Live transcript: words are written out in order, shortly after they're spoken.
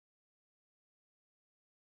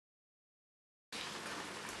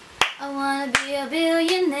I wanna be a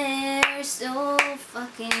billionaire, so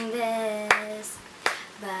fucking blessed,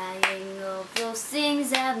 buying all those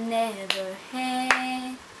things I've never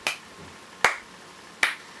had.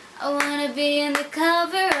 I wanna be in the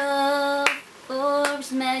cover of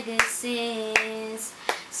Forbes magazines,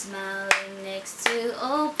 smiling next to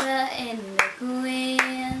Oprah and the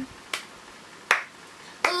Queen.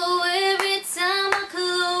 Oh, every time I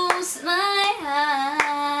close my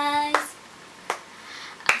eyes,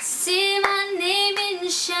 I see my name in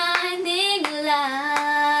shining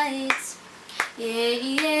lights. Yeah,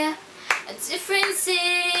 yeah, a different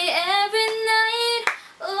city every night.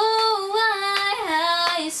 Oh,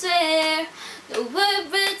 I swear the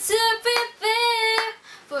word to prepare,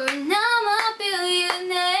 for now I'm a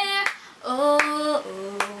billionaire. Oh,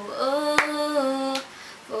 oh, oh,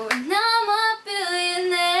 for now I'm a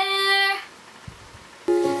billionaire.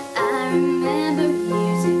 I remember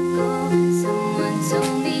years ago, someone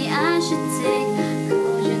told me I should take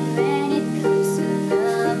caution when it comes to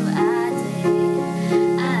love. I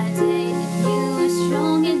did, and you were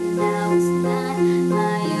strong and I was not.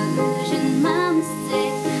 My illusion, my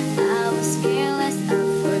mistake. I was careless, I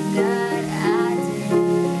forgot I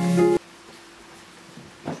did.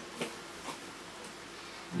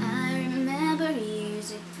 I remember years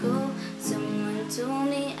ago, someone told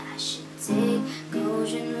me I should take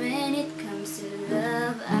caution when it comes to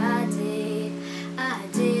love. I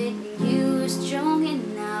did, and you were strong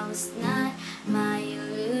and I was not. My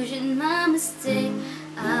illusion, my mistake.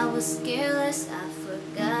 I was careless, I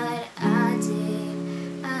forgot